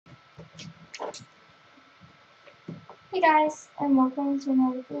Hey guys, and welcome to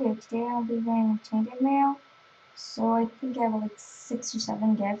another video. Today I'll be doing Enchanted Mail. So I think I have like 6 or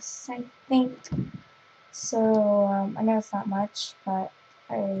 7 gifts, I think. So I know it's not much, but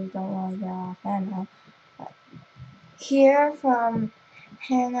I don't want to get off Hannah. But here from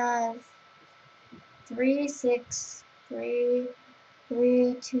Hannah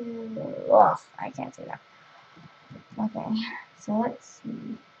 363332. Oh, I can't say that. Okay, so let's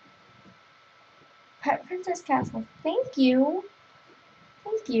see. Pet Princess Castle. Thank you.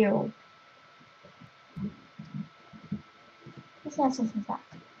 Thank you. Let's have something back.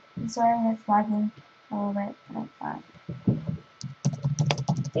 I'm sorry that's lagging a little bit, but I'm fine.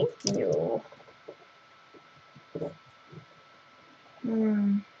 Thank you.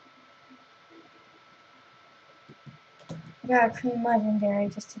 I got a cream legendary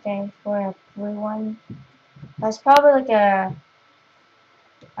just today for a blue one. That's probably like a,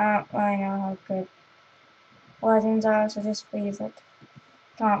 I don't really know how good legends are, so just please like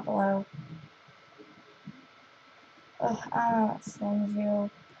comment below. Ugh, I don't know what to send you.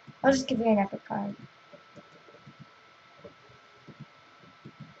 I'll just give you an epic card.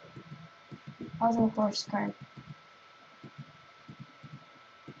 I was in the first card.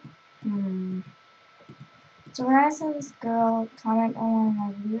 So when I saw this girl comment on one of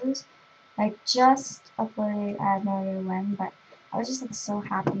my videos, I just uploaded, I have no idea when, but I was just like so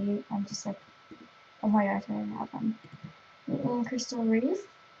happy. I'm just like, oh my gosh, I didn't have them. In Crystal Reef?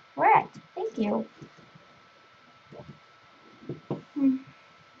 Right, thank you.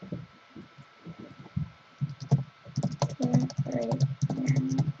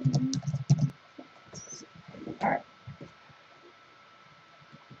 Alright.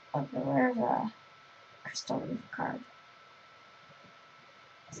 Okay, where's a Crystal Reef card?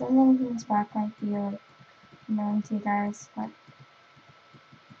 Sending things back might be like annoying to you guys, but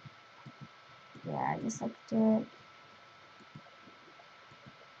yeah, I just like to do it.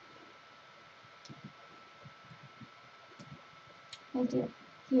 Thank you.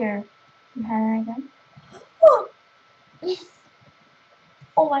 Here, from Hannah again. Oh! Yes!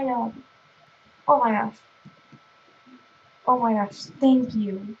 Oh my god. Oh my gosh. Oh my gosh. Thank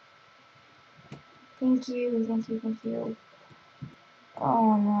you. Thank you, thank you, thank you.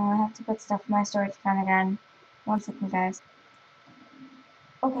 Oh no, I have to put stuff in my storage account again. 1 second, guys.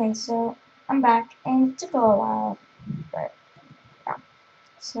 Okay, so I'm back, and it took a little while, but yeah.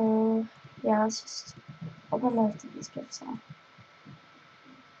 So, yeah, let's just open the rest of these gifts now.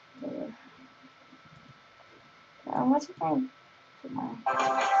 What's your name?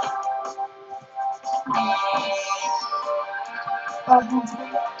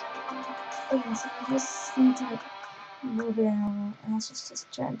 Okay, so I just need to move it in a little, and let's just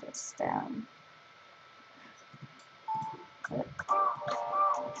turn this down. Good.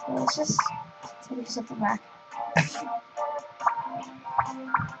 So let's just take something back.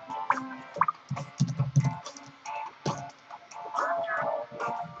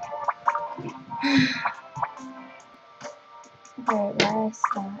 Okay, right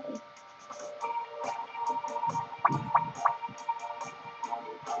side.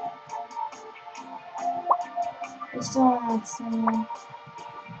 We still have some.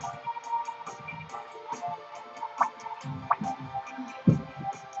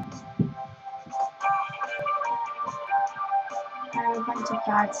 I have a bunch of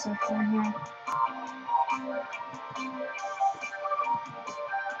bad stuff in here.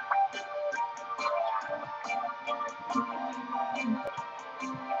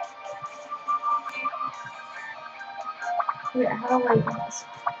 Wait, how do I do this?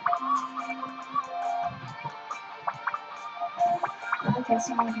 Okay,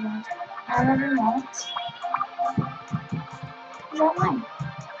 so I'm gonna however you want. Is that mine?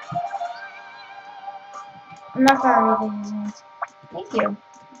 I'm not gonna really using it. Thank you.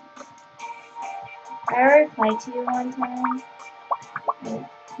 I already replied to you one time. Wait,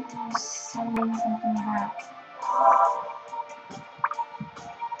 you sending something back.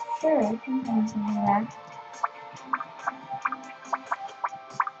 Sure, I can send something back.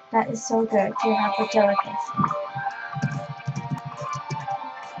 That is so good to have a jellyfish.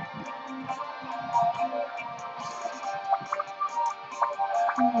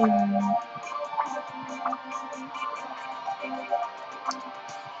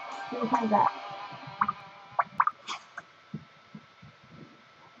 Look at that.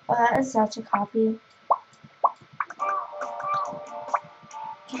 Oh, that is such a copy.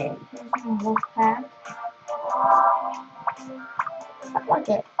 Okay, here's my wolf pack. I like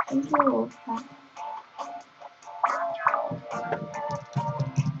it. Thank you, wolf pack.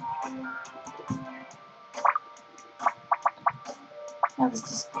 That was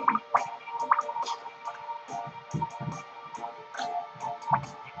just good.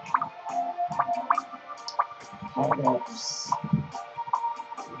 Okay, there's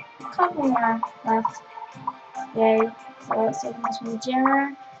a couple more left. Yay. So let's open this from the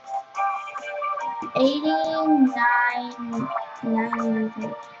jammer. 89,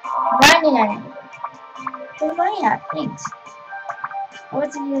 99. Good money at, thanks. I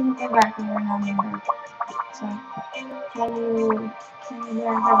wasn't even go back and learn on the so can you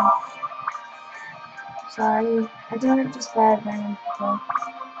sorry. I don't just bad random people.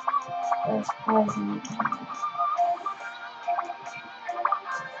 It's crazy.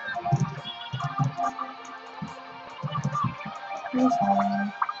 Please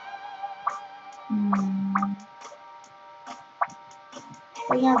hold.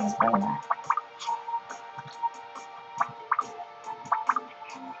 But yeah, just play that.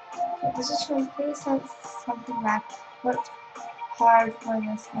 Okay, this is true. Please send something back. Worked hard for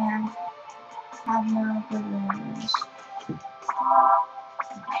this and have no good news.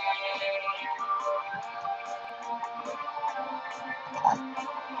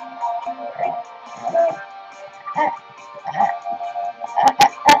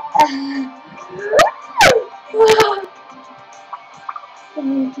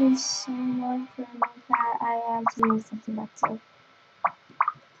 Thank you so much for that. I am doing something back to.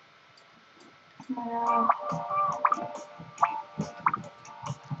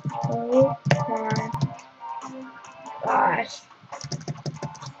 Oh my gosh.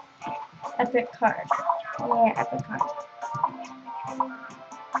 Epic card. Yeah, epic card.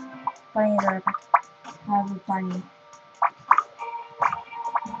 Bunny is epic. I have a bunny.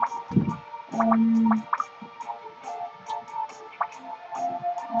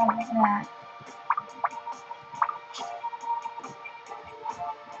 What was that?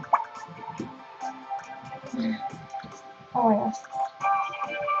 Oh my gosh.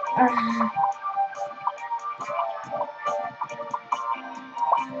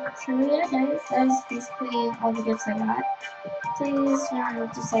 So yeah guys, that's basically all the gifts I got. Please remember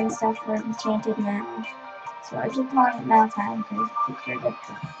to send stuff for Enchanted Mail. So I keep calling it mail time because it's for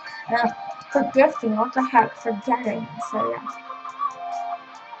gifting. For gifting, what the heck? For getting. So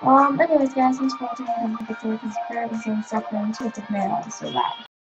yeah. Anyways guys, thanks for watching and don't forget to like and subscribe and send stuff for Enchanted Mail. So bye.